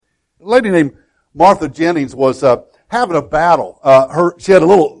A lady named Martha Jennings was having a battle. She had a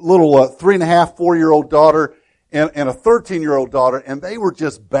little 3.5, 4-year-old daughter and a 13-year-old daughter, and they were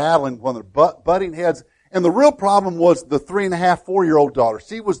just battling one of their butting heads. And the real problem was the 3.5, 4-year-old daughter.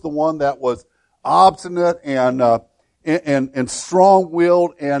 She was the one that was obstinate and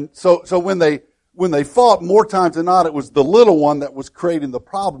strong-willed, and so when they fought, more times than not, it was the little one that was creating the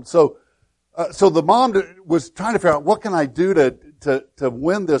problem. So the mom was trying to figure out, what can I do to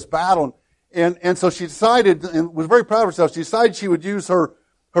win this battle? And so she decided, and was very proud of herself, she decided she would use her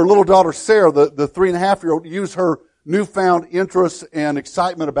little daughter Sarah, the 3.5-year-old, use her newfound interest and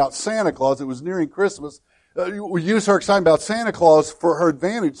excitement about Santa Claus. It was nearing Christmas. Use her excitement about Santa Claus for her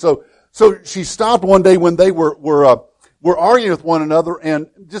advantage. So she stopped one day when they were arguing with one another and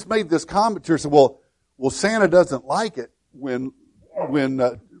just made this comment to her. Said, "Well, Santa doesn't like it when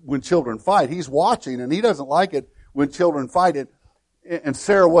children fight. He's watching, and he doesn't like it when children fight." And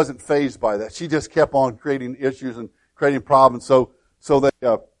Sarah wasn't fazed by that. She just kept on creating issues and creating problems. So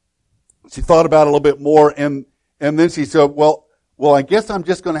she thought about it a little bit more, and then she said, "Well, I guess I'm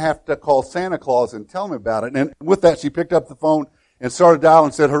just going to have to call Santa Claus and tell him about it." And with that, she picked up the phone and started dialing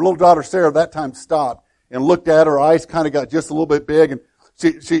and said her little daughter Sarah that time stopped and looked at her. Eyes kind of got just a little bit big, and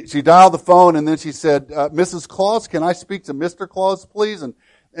she dialed the phone, and then she said, "Mrs. Claus, can I speak to Mr. Claus, please?" And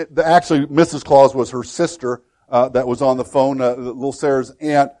actually, Mrs. Claus was her sister that was on the phone, little Sarah's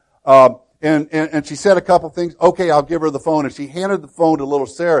aunt. And she said a couple things. "Okay, I'll give her the phone." And she handed the phone to little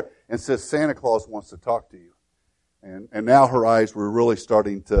Sarah and says, "Santa Claus wants to talk to you." And now her eyes were really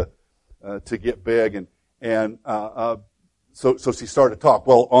starting to get big, so she started to talk.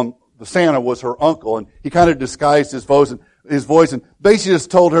 Well, the Santa was her uncle, and he kind of disguised his voice and basically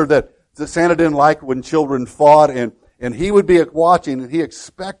just told her that Santa didn't like when children fought, and he would be watching, and he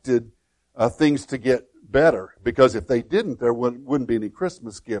expected things to get better, because if they didn't, there wouldn't be any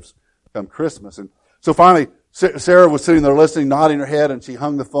Christmas gifts come Christmas. And so finally, Sarah was sitting there listening, nodding her head, and she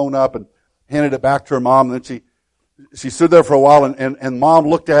hung the phone up and handed it back to her mom. And then she stood there for a while, and mom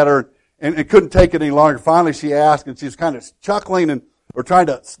looked at her and couldn't take it any longer. Finally, she asked, and she was kind of chuckling or trying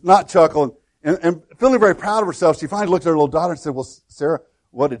to not chuckle and feeling very proud of herself. She finally looked at her little daughter and said, "Well, Sarah,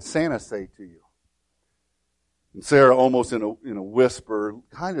 what did Santa say to you?" And Sarah, almost in a whisper,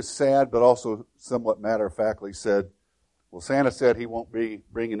 kind of sad, but also somewhat matter-of-factly, said, "Well, Santa said he won't be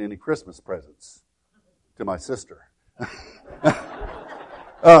bringing any Christmas presents to my sister."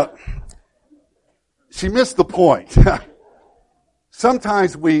 She missed the point.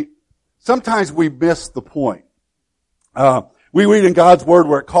 Sometimes we miss the point. We read in God's Word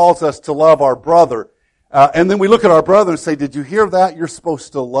where it calls us to love our brother. And then we look at our brother and say, "Did you hear that? You're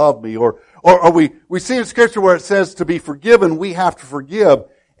supposed to love me." Or we see in Scripture where it says to be forgiven, we have to forgive.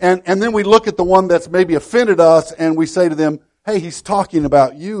 And then we look at the one that's maybe offended us and we say to them, "Hey, he's talking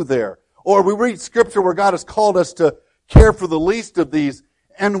about you there." Or we read Scripture where God has called us to care for the least of these,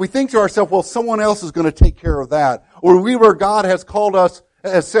 and we think to ourselves, "Well, someone else is going to take care of that." Or we where God has called us,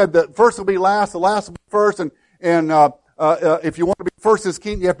 has said that first will be last, the last will be first, and if you want to be first as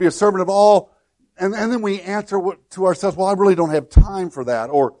king, you have to be a servant of all. And then we answer to ourselves, "Well, I really don't have time for that."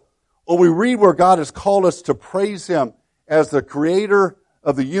 Or we read where God has called us to praise Him as the creator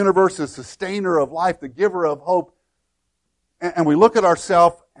of the universe, the sustainer of life, the giver of hope. And we look at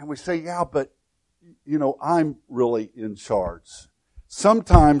ourselves and we say, "Yeah, but, I'm really in charge."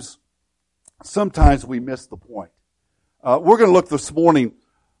 Sometimes we miss the point. We're going to look this morning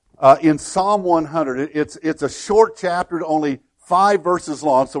in Psalm 100. It's a short chapter, only 5 verses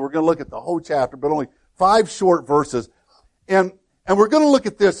long, so we're going to look at the whole chapter, but only 5 short verses. And we're going to look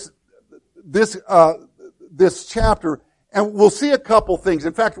at this chapter, and we'll see a couple things.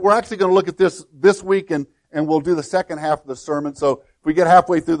 In fact, we're actually going to look at this week, and we'll do the second half of the sermon. So if we get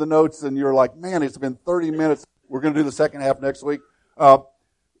halfway through the notes and you're like, "Man, it's been 30 minutes," we're going to do the second half next week.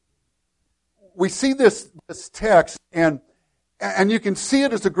 We see this text, and you can see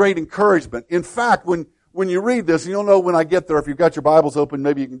it as a great encouragement. In fact, when you read this, and you'll know when I get there, if you've got your Bibles open,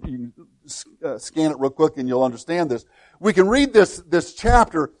 maybe you can scan it real quick and you'll understand this. We can read this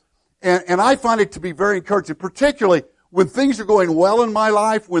chapter, and I find it to be very encouraging, particularly when things are going well in my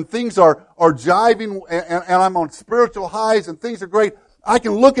life, when things are jiving, and I'm on spiritual highs and things are great. I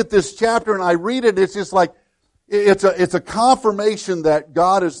can look at this chapter and I read it, it's just like, it's a confirmation that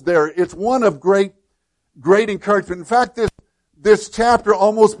God is there. It's one of great encouragement. In fact, this chapter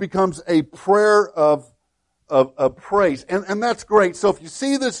almost becomes a prayer of praise. And that's great. So if you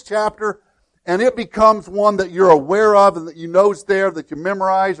see this chapter and it becomes one that you're aware of and that you know is there, that you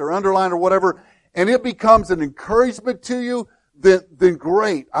memorize or underline or whatever, and it becomes an encouragement to you, then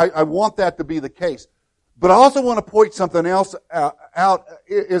great. I want that to be the case. But I also want to point something else out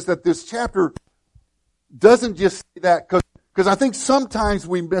is that this chapter doesn't just say that, because I think sometimes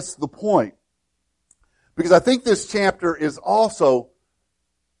we miss the point. Because I think this chapter is also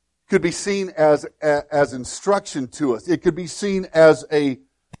could be seen as instruction to us. It could be seen as a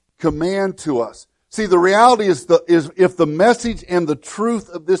command to us. See, the reality is if the message and the truth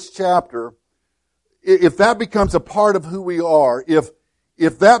of this chapter, if that becomes a part of who we are,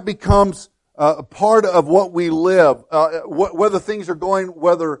 if that becomes a part of what we live, whether things are going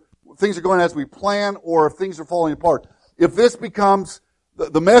as we plan or if things are falling apart, if this becomes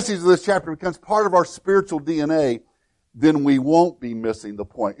the message of this chapter becomes part of our spiritual DNA, then we won't be missing the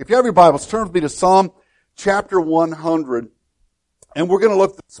point. If you have your Bibles, turn with me to Psalm chapter 100, and we're going to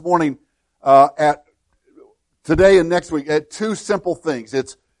look this morning at today and next week at two simple things.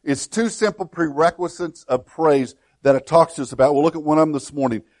 It's two simple prerequisites of praise that it talks to us about. We'll look at one of them this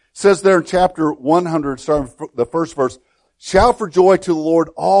morning. It says there in chapter 100, starting with the first verse, "Shout for joy to the Lord,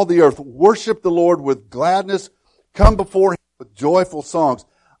 all the earth. Worship the Lord with gladness. Come before Him with joyful songs.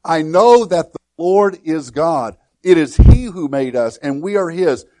 I know that the Lord is God. It is He who made us, and we are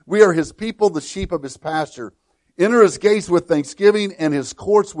His. We are His people, the sheep of His pasture. Enter His gates with thanksgiving and His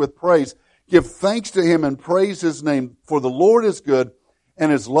courts with praise. Give thanks to Him and praise His name. For the Lord is good,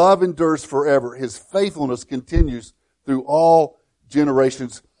 and His love endures forever. His faithfulness continues through all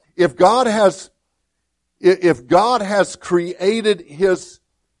generations." If God has created His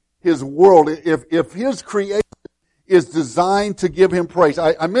world, if His creation is designed to give Him praise.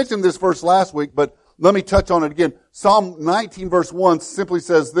 I mentioned this verse last week, but let me touch on it again. Psalm 19 verse 1 simply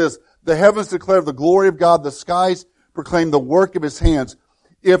says this: "The heavens declare the glory of God, the skies proclaim the work of His hands."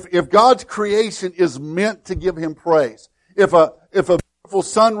 If God's creation is meant to give Him praise, if a beautiful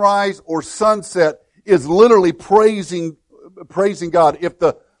sunrise or sunset is literally praising God, if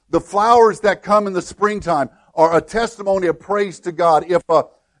the flowers that come in the springtime are a testimony of praise to God,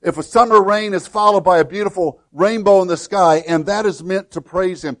 if a summer rain is followed by a beautiful rainbow in the sky, and that is meant to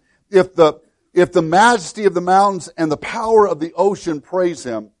praise Him, if the majesty of the mountains and the power of the ocean praise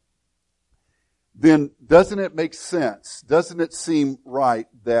Him, then doesn't it make sense? Doesn't it seem right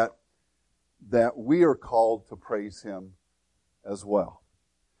that we are called to praise Him as well?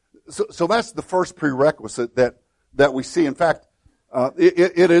 So that's the first prerequisite that we see. In fact,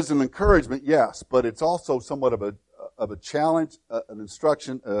 it is an encouragement, yes, but it's also somewhat of a challenge, an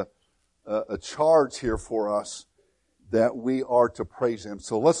instruction, a charge here for us that we are to praise Him.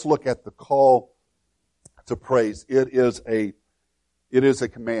 So let's look at the call to praise. It is a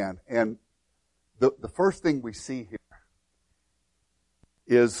command. And the first thing we see here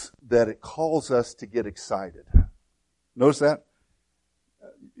is that it calls us to get excited. Notice that?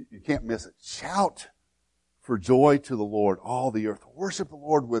 You can't miss it. Shout for joy to the Lord, all the earth. Worship the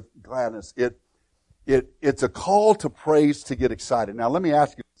Lord with gladness. It's a call to praise, to get excited. Now let me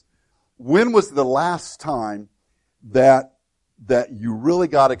ask you this. When was the last time that you really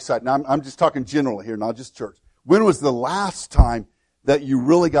got excited? Now I'm just talking generally here, not just church. When was the last time that you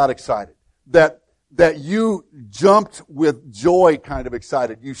really got excited? That you jumped with joy kind of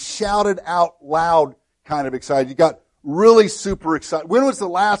excited. You shouted out loud kind of excited. You got really super excited. When was the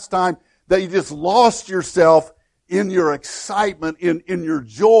last time that you just lost yourself in your excitement, in your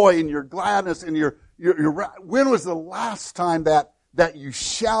joy, in your gladness, in your when was the last time that you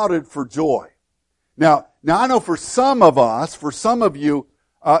shouted for joy? Now I know for some of us, for some of you,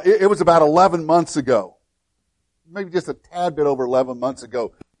 it was about 11 months ago. Maybe just a tad bit over 11 months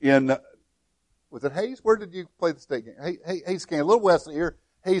ago was it Hays? Where did you play the state game? Hays, Kansas. A little west of here,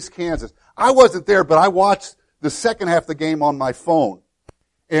 Hays, Kansas. I wasn't there, but I watched the second half of the game on my phone.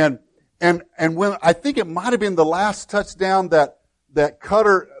 And when, I think it might have been the last touchdown that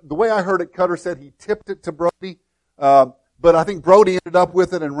Cutter, the way I heard it, Cutter said he tipped it to Brody. But I think Brody ended up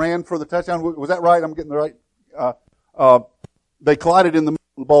with it and ran for the touchdown. Was that right? I'm getting the right. They collided in the middle,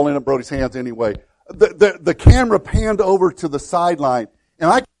 the ball ended up Brody's hands anyway. The camera panned over to the sideline,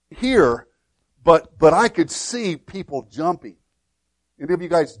 and I could hear, but I could see people jumping. Any of you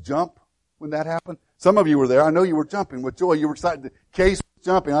guys jump when that happened? Some of you were there. I know you were jumping with joy. You were excited. Case was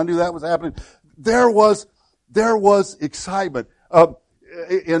jumping. I knew that was happening. There was excitement.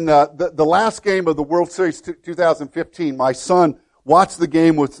 In the last game of the World Series 2015, my son watched the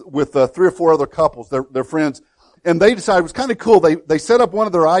game with 3 or 4 other couples, their friends, and they decided it was kind of cool. They set up one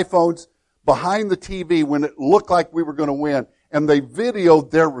of their iPhones behind the TV when it looked like we were going to win, and they videoed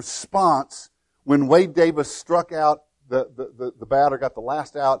their response when Wade Davis struck out the batter, got the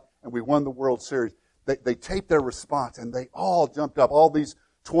last out, and we won the World Series. They taped their response, and they all jumped up. All these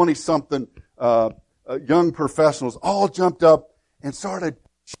 20-something young professionals all jumped up and started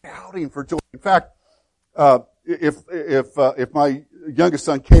shouting for joy. In fact, if my youngest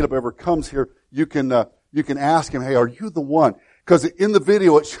son Caleb ever comes here, you can ask him, hey, are you the one? Because in the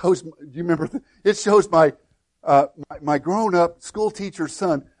video it shows, do you remember? It shows my grown up school teacher's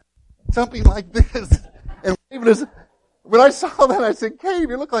son something like this. And when I saw that, I said, Caleb,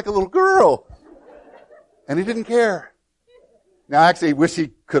 you look like a little girl. And he didn't care. Now, actually, I wish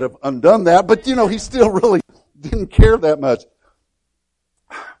he could have undone that, but he still really didn't care that much.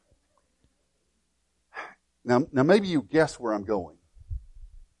 Now maybe you guess where I'm going.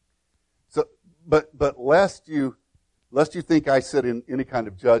 So, but lest you think I sit in any kind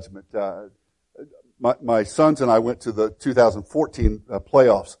of judgment, my sons and I went to the 2014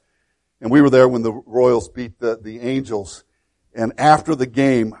 playoffs, and we were there when the Royals beat the Angels. And after the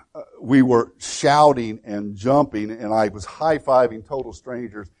game, we were shouting and jumping, and I was high-fiving total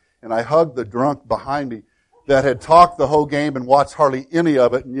strangers, and I hugged the drunk behind me that had talked the whole game and watched hardly any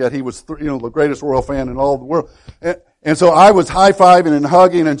of it, and yet he was, the greatest Royal fan in all the world. And so I was high-fiving and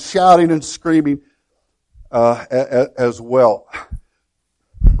hugging and shouting and screaming as well.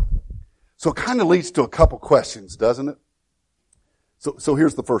 So it kind of leads to a couple questions, doesn't it? So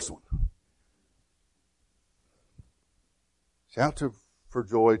here's the first one. Shout for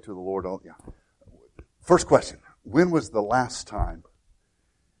joy to the Lord. First question. When was the last time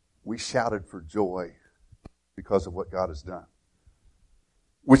we shouted for joy because of what God has done?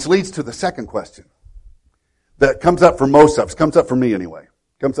 Which leads to the second question that comes up for most of us. Comes up for me anyway.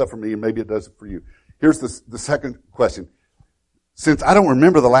 Comes up for me, and maybe it does for you. Here's the second question. Since I don't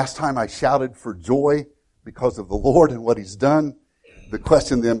remember the last time I shouted for joy because of the Lord and what He's done, the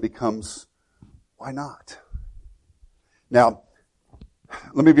question then becomes, why not? Now,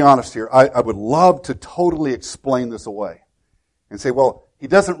 let me be honest here. I would love to totally explain this away and say, well, he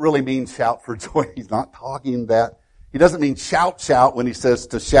doesn't really mean shout for joy. He's not talking that. He doesn't mean shout when he says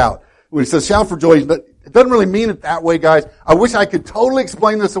to shout. When he says shout for joy, it doesn't really mean it that way, guys. I wish I could totally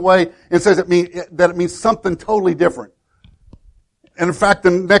explain this away and says it means something totally different. And in fact,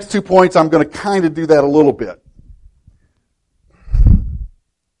 the next 2 points, I'm going to kind of do that a little bit.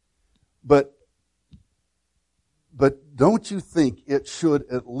 But don't you think it should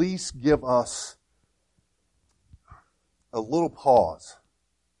at least give us a little pause?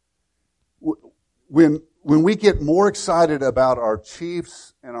 When we get more excited about our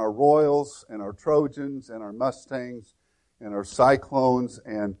Chiefs and our Royals and our Trojans and our Mustangs and our Cyclones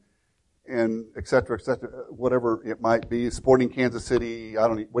and et cetera, whatever it might be, Sporting Kansas City,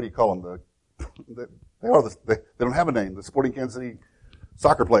 what do you call them? They don't have a name, the Sporting Kansas City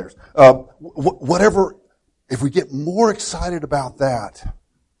soccer players. Whatever, if we get more excited about that,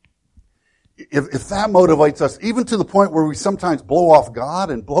 if that motivates us, even to the point where we sometimes blow off God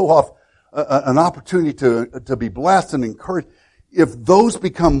and blow off an opportunity to be blessed and encouraged, if those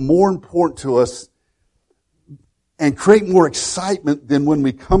become more important to us and create more excitement than when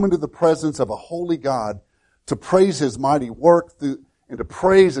we come into the presence of a holy God to praise His mighty work and to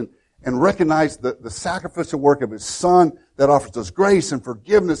praise and recognize the sacrificial work of His Son that offers us grace and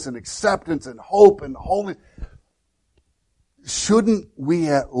forgiveness and acceptance and hope and holiness, shouldn't we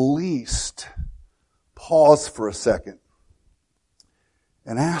at least pause for a second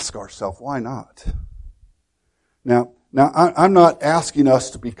and ask ourselves, why not? Now, I'm not asking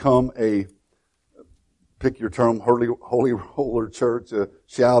us to become a, pick your term, holy roller church,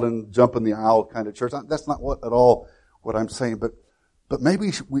 shout and jump in the aisle kind of church. That's not at all what I'm saying. But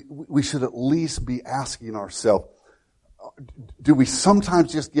maybe we should at least be asking ourselves, do we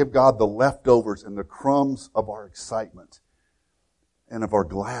sometimes just give God the leftovers and the crumbs of our excitement and of our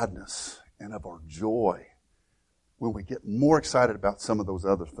gladness and of our joy when we get more excited about some of those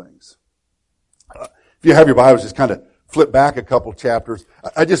other things? If you have your Bibles, just kind of flip back a couple chapters.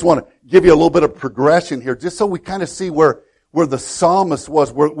 I just want to give you a little bit of progression here, just so we kind of see where the psalmist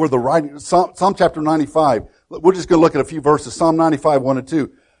was, where the writing, Psalm chapter 95. We're just going to look at a few verses. Psalm 95, 1 and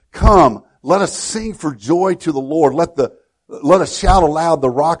 2. Come, let us sing for joy to the Lord. Let us shout aloud the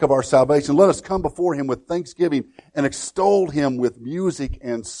rock of our salvation. Let us come before Him with thanksgiving and extol Him with music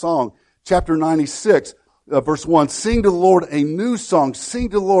and song. Chapter 96, verse 1. Sing to the Lord a new song. Sing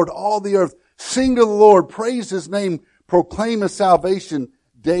to the Lord all the earth. Sing to the Lord. Praise His name. Proclaim His salvation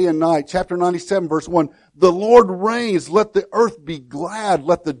day and night. Chapter 97, verse 1. The Lord reigns. Let the earth be glad.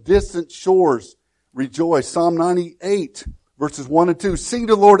 Let the distant shores rejoice. Psalm 98, verses 1 and 2. Sing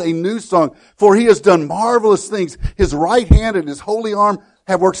to the Lord a new song, for He has done marvelous things. His right hand and His holy arm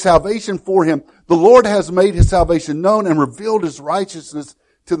have worked salvation for Him. The Lord has made His salvation known and revealed His righteousness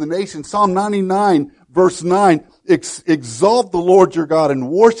to the nation. Psalm 99, verse 9. Exalt the Lord your God and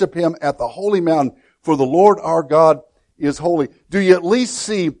worship Him at the holy mountain, for the Lord our God is holy. Do you at least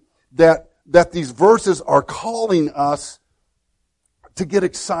see that that these verses are calling us to get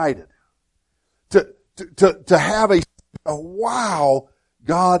excited, to have a wow,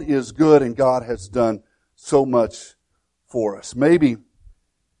 God is good and God has done so much for us. Maybe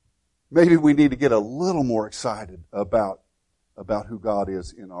we need to get a little more excited about who God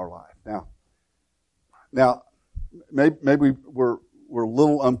is in our life. Now, maybe we're a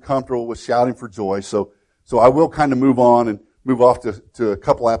little uncomfortable with shouting for joy, so I will kind of move on and move off to a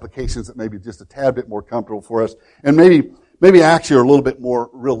couple applications that may be just a tad bit more comfortable for us, and maybe actually are a little bit more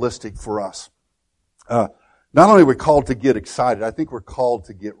realistic for us. Not only are we called to get excited, I think we're called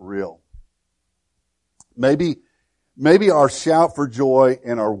to get real. Maybe our shout for joy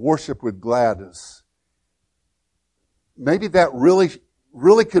and our worship with gladness, maybe that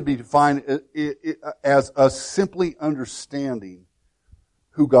really could be defined as us simply understanding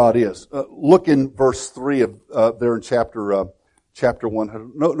who God is. Look in verse 3 of there in chapter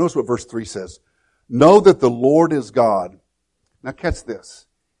 1. Notice what verse 3 says. Know that the Lord is God. Now catch this.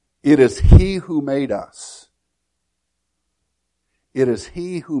 It is He who made us. It is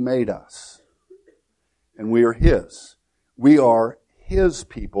He who made us. And we are His. We are His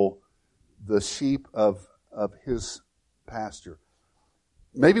people, the sheep of His pasture.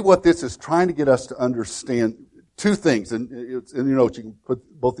 Maybe what this is trying to get us to understand two things, and you can put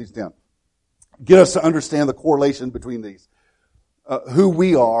both these down. Get us to understand the correlation between these. Who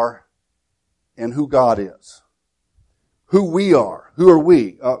we are and who God is. Who we are. Who are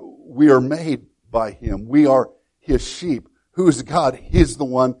we? We are made by Him. We are His sheep. Who is God? He's the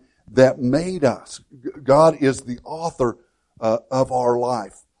one that made us. God is the author of our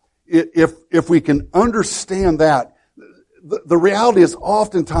life. If we can understand that, the reality is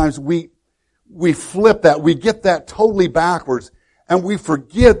oftentimes we flip that, we get that totally backwards, and we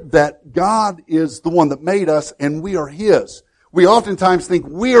forget that God is the one that made us and we are His. We oftentimes think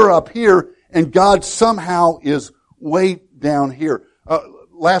we're up here and God somehow is way down here.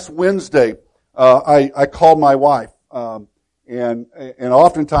 Last Wednesday, I called my wife, and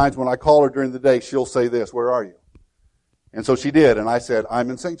oftentimes when I call her during the day, she'll say this, "Where are you?" And so she did, and I said,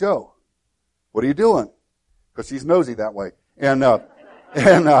 "I'm in St. Joe." "What are you doing?" Because she's nosy that way. And I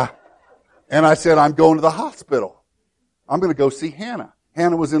said, "I'm going to the hospital. I'm going to go see Hannah."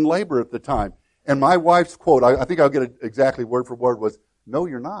 Hannah was in labor at the time. And my wife's quote, I think I'll get it exactly word for word, was, "No,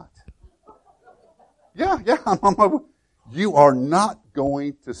 you're not." Yeah, I'm on my way. You are not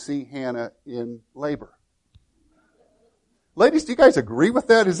going to see Hannah in labor. Ladies, do you guys agree with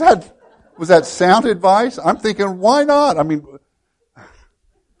that? Was that sound advice? I'm thinking, why not? I mean,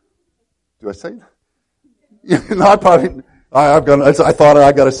 do I say that? No, I thought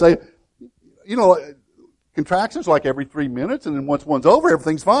I got to say it. Contractions like every 3 minutes, and then once one's over,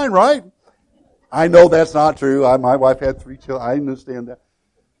 everything's fine, right? I know that's not true. My wife had 3 children. I understand that.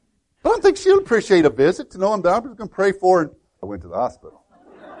 But I think she'll appreciate a visit to know I'm just going to pray for her. And I went to the hospital.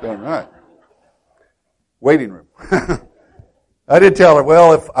 Done right. Waiting room. I did tell her,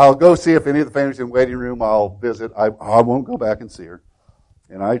 well, if I'll go see if any of the family's in the waiting room, I'll visit. I won't go back and see her.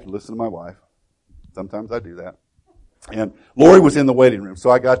 And I listen to my wife. Sometimes I do that. And Lori was in the waiting room, so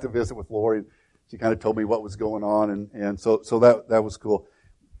I got to visit with Lori. She kind of told me what was going on, and so that was cool.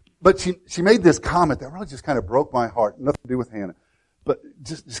 But she made this comment that really just kind of broke my heart. Nothing to do with Hannah, but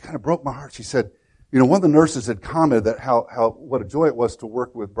just kind of broke my heart. She said, one of the nurses had commented that how what a joy it was to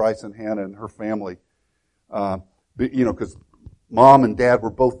work with Bryce and Hannah and her family, because Mom and Dad were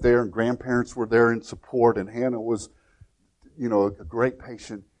both there and grandparents were there in support, and Hannah was, a great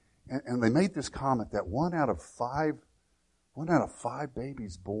patient. And they made this comment that one out of five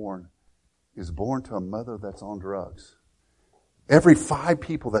babies born is born to a mother that's on drugs. Every 5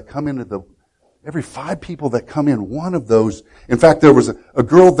 people that come in, one of those. In fact, there was a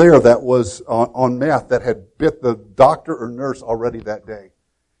girl there that was on meth that had bit the doctor or nurse already that day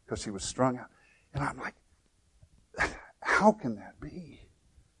because she was strung out. And I'm like, how can that be?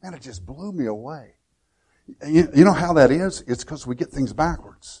 Man, it just blew me away. You know how that is? It's because we get things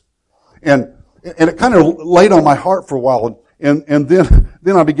backwards. And it kind of laid on my heart for a while, and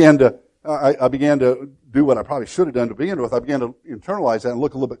then I began to do what I probably should have done to begin with. I began to internalize that and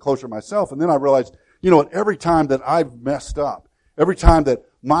look a little bit closer at myself, and then I realized, every time that I've messed up, every time that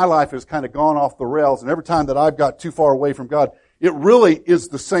my life has kind of gone off the rails, and every time that I've got too far away from God, it really is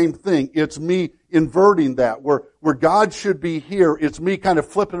the same thing. It's me inverting that, where God should be here. It's me kind of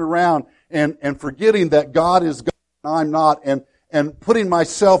flipping around and forgetting that God is God and I'm not, and putting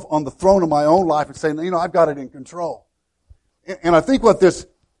myself on the throne of my own life and saying, I've got it in control. And I think what this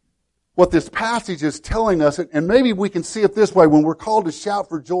passage is telling us, and maybe we can see it this way, when we're called to shout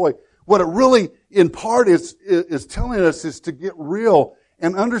for joy, what it really, in part, is telling us is to get real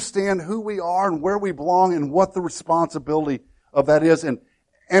and understand who we are and where we belong and what the responsibility of that is.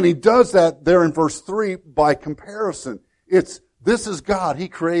 And he does that there in verse 3 by comparison. This is God. He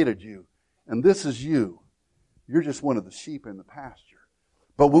created you. And this is you. You're just one of the sheep in the pasture.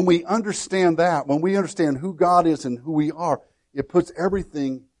 But when we understand that, when we understand who God is and who we are, it puts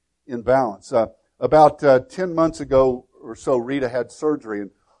everything in balance. About 10 months ago or so, Rita had surgery.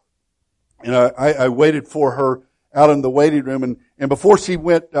 And I waited for her out in the waiting room. And before she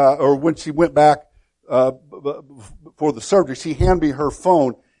went, or when she went back for the surgery, she handed me her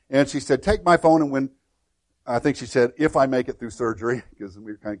phone. And she said, take my phone. And when, I think she said, if I make it through surgery, because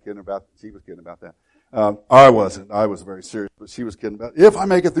we were kind of kidding about, she was kidding about that. I wasn't. I was very serious, but she was kidding about it. If I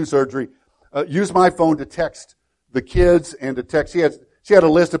make it through surgery, use my phone to text the kids and to text. She had a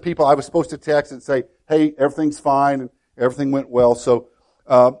list of people I was supposed to text and say, hey, everything's fine and everything went well. So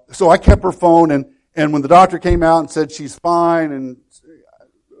I kept her phone, and when the doctor came out and said she's fine and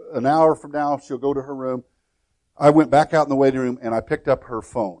an hour from now she'll go to her room, I went back out in the waiting room and I picked up her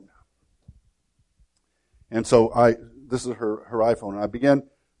phone. And so this is her iPhone, and I began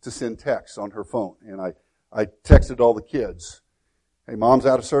to send texts on her phone. And I texted all the kids. Hey, Mom's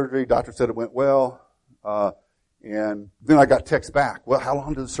out of surgery. Doctor said it went well. And then I got text back. Well, how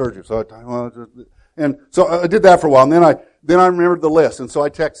long did the surgery? And so I did that for a while. And then I remembered the list. And so I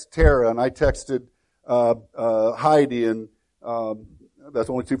texted Tara, and I texted Heidi, and that's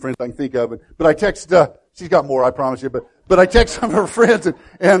only two friends I can think of. But I texted, she's got more, I promise you. But I texted some of her friends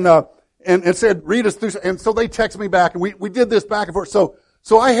and said, read us through. And so they texted me back, and we did this back and forth.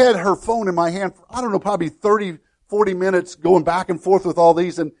 So I had her phone in my hand for, I don't know, probably 30, 40 minutes going back and forth with all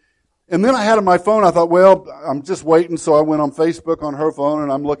these. And then I had on my phone, I thought, well, I'm just waiting. So I went on Facebook on her phone,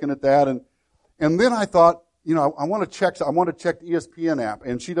 and I'm looking at that. And then I thought, I want to check the ESPN app.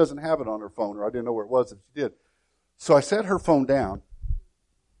 And she doesn't have it on her phone, or I didn't know where it was if she did. So I set her phone down.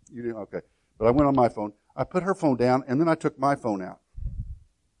 You didn't? Okay. But I went on my phone. I put her phone down, and then I took my phone out.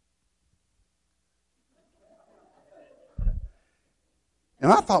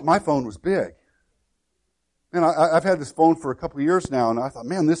 And I thought my phone was big. And I've had this phone for a couple of years now, and I thought,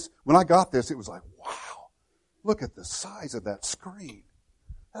 man, when I got this, it was like, wow, look at the size of that screen.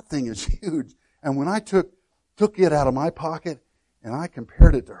 That thing is huge. And when I took it out of my pocket and I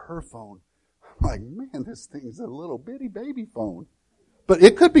compared it to her phone, I'm like, man, this thing's a little bitty baby phone. But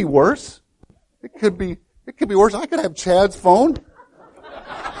it could be worse. It could be worse. I could have Chad's phone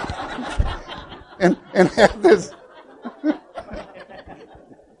and have this.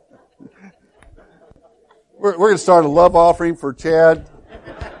 We're going to start a love offering for Chad.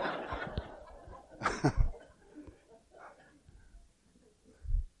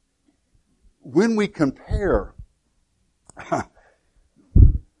 When we compare,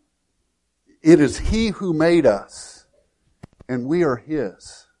 it is He who made us, and we are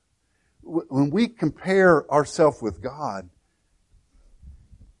His. When we compare ourselves with God,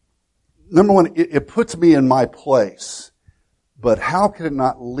 number one, it puts me in my place. But how can it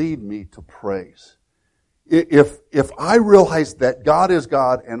not lead me to praise? If I realize that God is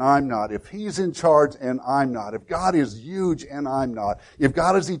God and I'm not, if He's in charge and I'm not, if God is huge and I'm not, if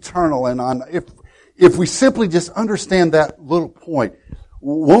God is eternal and I'm not, if we simply just understand that little point,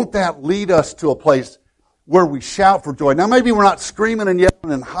 won't that lead us to a place where we shout for joy? Now maybe we're not screaming and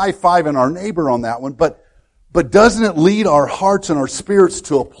yelling and high-fiving our neighbor on that one, but doesn't it lead our hearts and our spirits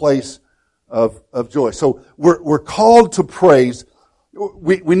to a place of joy? So we're called to praise.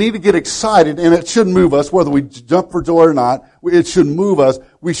 We need to get excited, and it should move us, whether we jump for joy or not. It should move us.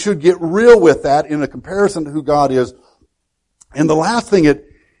 We should get real with that in a comparison to who God is. And the last thing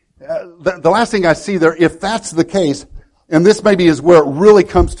I see there, if that's the case, and this maybe is where it really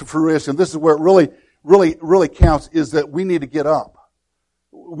comes to fruition, this is where it really counts, is that we need to get up.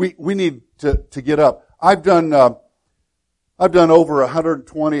 We need to get up. I've done over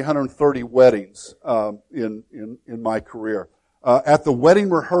 120, 130 weddings in my career. At the wedding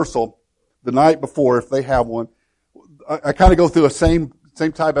rehearsal, the night before, if they have one, I kind of go through a same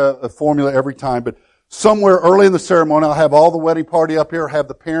type of formula every time, but somewhere early in the ceremony, I'll have all the wedding party up here, have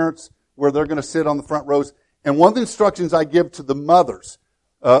the parents where they're going to sit on the front rows. And one of the instructions I give to the mothers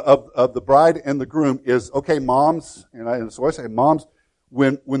of the bride and the groom is, okay, moms, so I say, moms,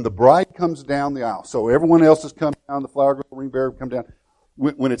 when the bride comes down the aisle, so everyone else has come down, the flower girl, ring bearer come down,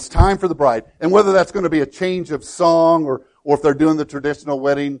 when it's time for the bride, and whether that's going to be a change of song or if they're doing the traditional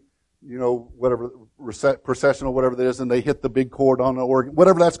wedding, whatever, processional, whatever it is, and they hit the big chord on the organ,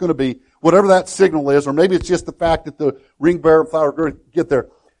 whatever that's going to be, whatever that signal is, or maybe it's just the fact that the ring bearer and flower girl get there.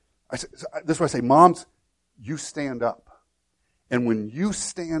 This is why I say, moms, you stand up. And when you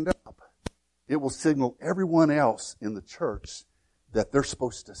stand up, it will signal everyone else in the church that they're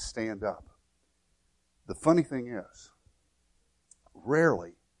supposed to stand up. The funny thing is,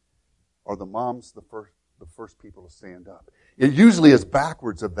 rarely are the moms the first people to stand up. It usually is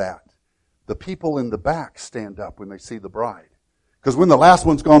backwards of that. The people in the back stand up when they see the bride. Because when the last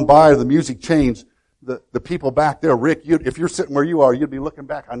one's gone by or the music changed, the people back there, Rick, if you're sitting where you are, you'd be looking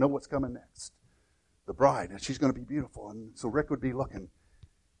back. I know what's coming next. The bride, and she's going to be beautiful. And so Rick would be looking,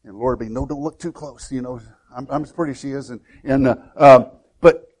 and Laura would be, no, don't look too close. You know, I'm as pretty as she is.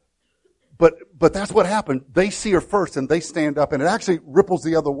 But that's what happened. They see her first, and they stand up, and it actually ripples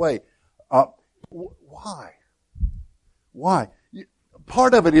the other way. Why? Why?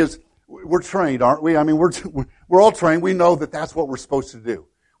 Part of it is we're trained, aren't we? I mean, we're all trained. We know that that's what we're supposed to do.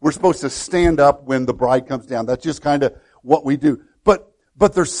 We're supposed to stand up when the bride comes down. That's just kind of what we do.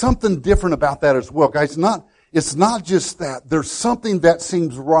 But there's something different about that as well, guys. It's not just that. There's something that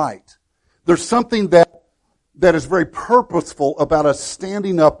seems right. There's something that is very purposeful about us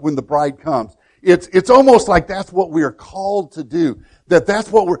standing up when the bride comes. It's almost like that's what we are called to do.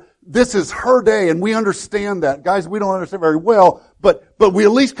 This is her day, and we understand that. Guys, we don't understand very well, but we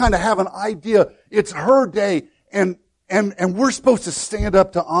at least kind of have an idea. It's her day, and we're supposed to stand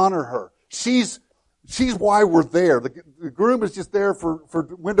up to honor her. She's why we're there. The groom is just there for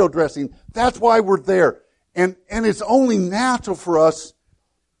window dressing. That's why we're there. And it's only natural for us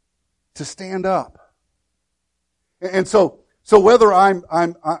to stand up. And so whether I'm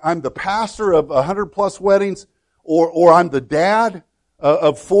the pastor of 100+ weddings, or I'm the dad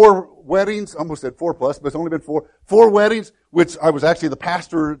of 4 weddings, almost said 4+, but it's only been 4 weddings, which I was actually the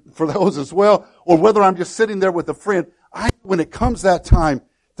pastor for those as well, or whether I'm just sitting there with a friend, when it comes that time,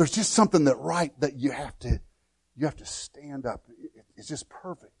 there's just something that you have to stand up. It's just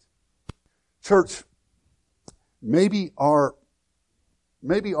perfect. Church, maybe our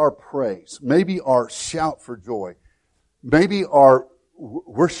praise, maybe our shout for joy, maybe our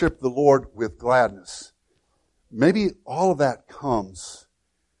worship the Lord with gladness, maybe all of that comes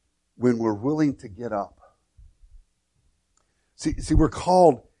when we're willing to get up. See, we're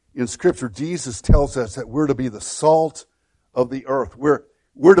called in Scripture. Jesus tells us that we're to be the salt of the earth.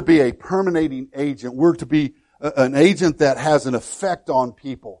 We're to be a permeating agent. We're to be an agent that has an effect on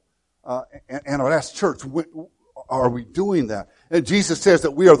people. And I would ask, church, are we doing that? And Jesus says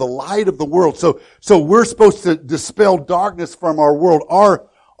that we are the light of the world. So we're supposed to dispel darkness from our world.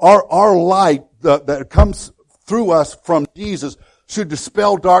 Our light that comes through us from Jesus should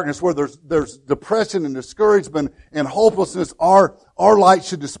dispel darkness where there's depression and discouragement and hopelessness. Our light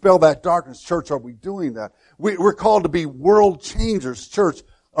should dispel that darkness. Church, are we doing that? We're called to be world changers. Church,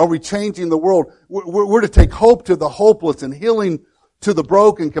 are we changing the world? We're to take hope to the hopeless and healing to the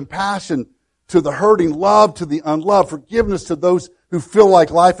broken, compassion to the hurting, love to the unloved, forgiveness to those who feel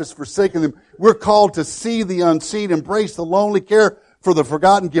like life has forsaken them. We're called to see the unseen, embrace the lonely, care for the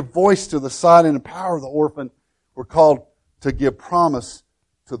forgotten, give voice to the silent, empower the orphan. We're called to give promise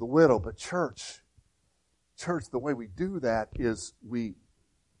to the widow. But church, the way we do that is we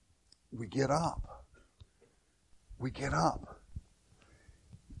get up. We get up.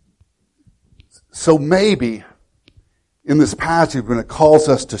 So maybe in this passage when it calls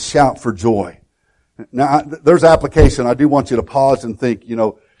us to shout for joy. Now, there's application. I do want you to pause and think,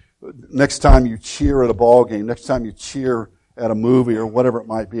 next time you cheer at a ball game, next time you cheer at a movie or whatever it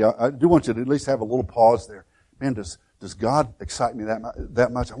might be, I do want you to at least have a little pause there. Man, does God excite me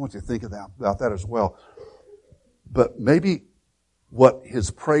that much? I want you to think about that as well. But maybe what His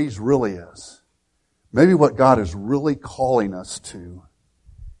praise really is, maybe what God is really calling us to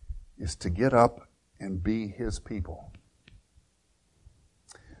is to get up and be His people.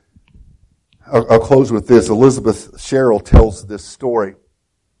 I'll close with this. Elizabeth Sherrill tells this story.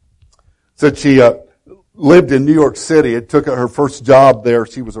 Said she lived in New York City. It took her first job there.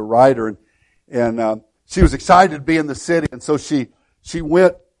 She was a writer, and she was excited to be in the city. And so she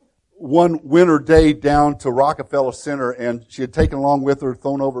went one winter day down to Rockefeller Center, and she had taken along with her,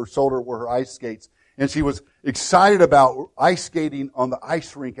 thrown over her shoulder, were her ice skates. And she was excited about ice skating on the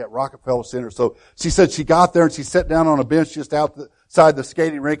ice rink at Rockefeller Center. So she said she got there and she sat down on a bench just outside the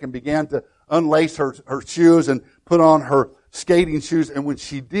skating rink and began to unlace her shoes and put on her skating shoes. And when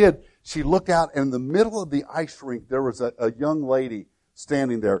she did, she looked out, and in the middle of the ice rink, there was a young lady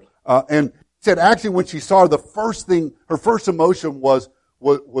standing there. And said actually when she saw her, her first emotion was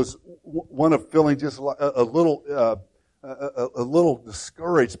one of feeling just a little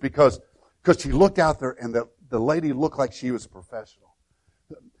discouraged because she looked out there and the lady looked like she was a professional.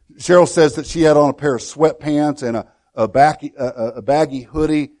 Cheryl says that she had on a pair of sweatpants and a baggy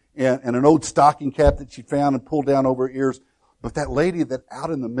hoodie and an old stocking cap that she found and pulled down over her ears. But that lady that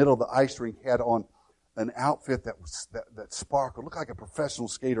out in the middle of the ice rink had on an outfit that sparkled, looked like a professional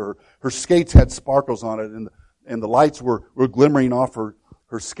skater. Her skates had sparkles on it, and the lights were glimmering off her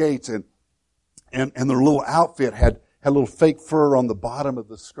skates, and their little outfit had a little fake fur on the bottom of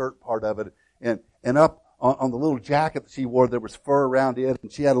the skirt part of it, and up on the little jacket that she wore, there was fur around it,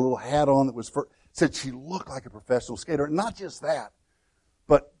 and she had a little hat on that was fur. Said she looked like a professional skater. And not just that,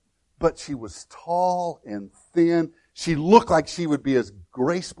 but she was tall and thin. She looked like she would be as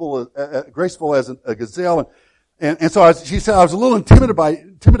graceful as a gazelle. And so she said, I was a little intimidated by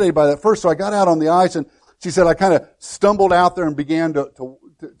that first, so I got out on the ice, and she said, I kind of stumbled out there and began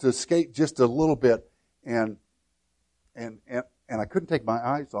to skate just a little bit, and I couldn't take my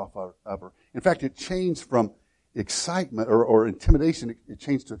eyes off of her. In fact, it changed from excitement or intimidation. It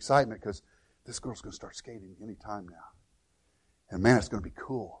changed to excitement because this girl's going to start skating any time now. And man, it's going to be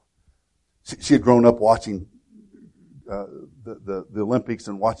cool. She had grown up watching the Olympics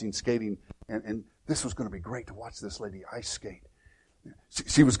and watching skating, and this was going to be great to watch this lady ice skate.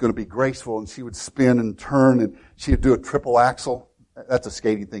 She was going to be graceful, and she would spin and turn, and she would do a triple axel. That's a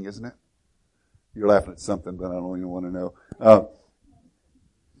skating thing, isn't it? You're laughing at something, but I don't even want to know.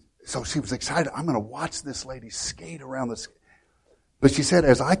 So she was excited. I'm going to watch this lady skate around this. But she said,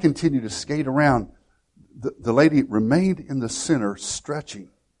 as I continued to skate around, the lady remained in the center, stretching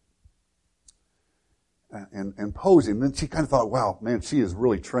and posing. And then she kind of thought, wow, man, she is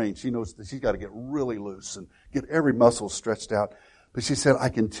really trained. She knows that she's got to get really loose and get every muscle stretched out. But she said, I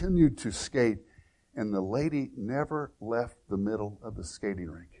continued to skate, and the lady never left the middle of the skating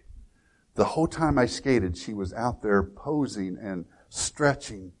rink. The whole time I skated, she was out there posing and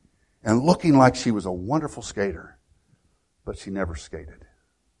stretching and looking like she was a wonderful skater, but she never skated.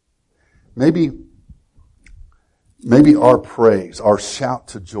 Maybe our praise, our shout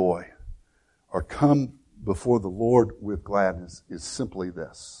to joy, our come before the Lord with gladness is simply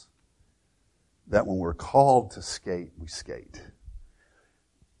this, that when we're called to skate, we skate.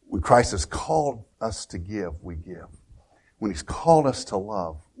 When Christ has called us to give, we give. When He's called us to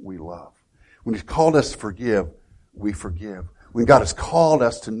love, we love. When He's called us to forgive, we forgive. When God has called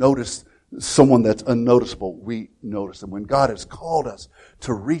us to notice someone that's unnoticeable, we notice them. When God has called us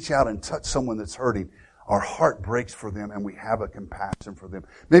to reach out and touch someone that's hurting, our heart breaks for them and we have a compassion for them.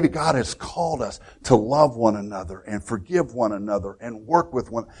 Maybe God has called us to love one another and forgive one another and work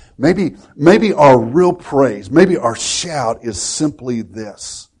with one. Maybe our real praise, maybe our shout is simply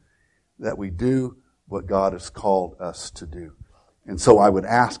this, that we do what God has called us to do. And so I would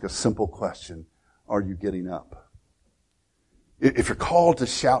ask a simple question. Are you getting up? If you're called to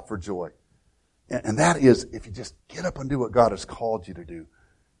shout for joy, and that is if you just get up and do what God has called you to do,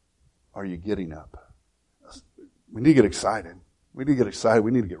 are you getting up? We need to get excited. We need to get excited.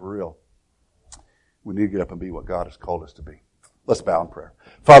 We need to get real. We need to get up and be what God has called us to be. Let's bow in prayer.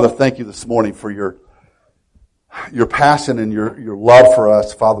 Father, thank you this morning for your passion and your love for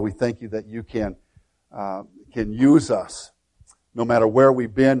us. Father, we thank you that you can use us no matter where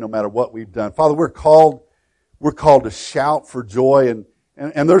we've been, no matter what we've done. Father, we're called to shout for joy,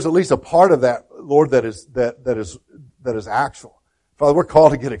 and there's at least a part of that, Lord, that is actual. Father, we're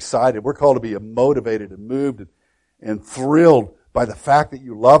called to get excited. We're called to be motivated and moved and thrilled by the fact that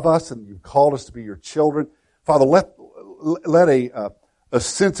you love us and you've called us to be your children. Father, let a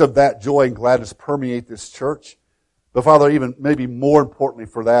sense of that joy and gladness permeate this church. But Father, even maybe more importantly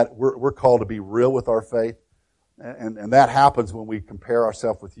for that, we're called to be real with our faith. And that happens when we compare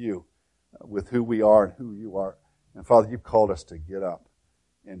ourselves with you, with who we are and who you are. And Father, you've called us to get up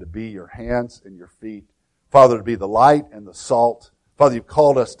and to be your hands and your feet. Father, to be the light and the salt. Father, you've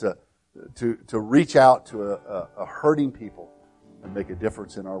called us to reach out to a hurting people and make a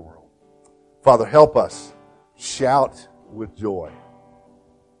difference in our world. Father, help us shout with joy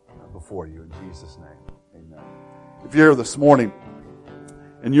before you in Jesus' name. Amen. If you're here this morning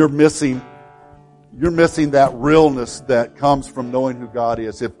and you're missing that realness that comes from knowing who God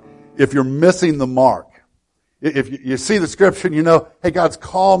is, if you're missing the mark, if you see the scripture and you know, hey, God's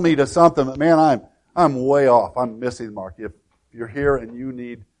called me to something, but man, I'm way off. I'm missing the mark. If you're here and you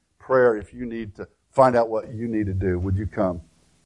need prayer, if you need to find out what you need to do, would you come?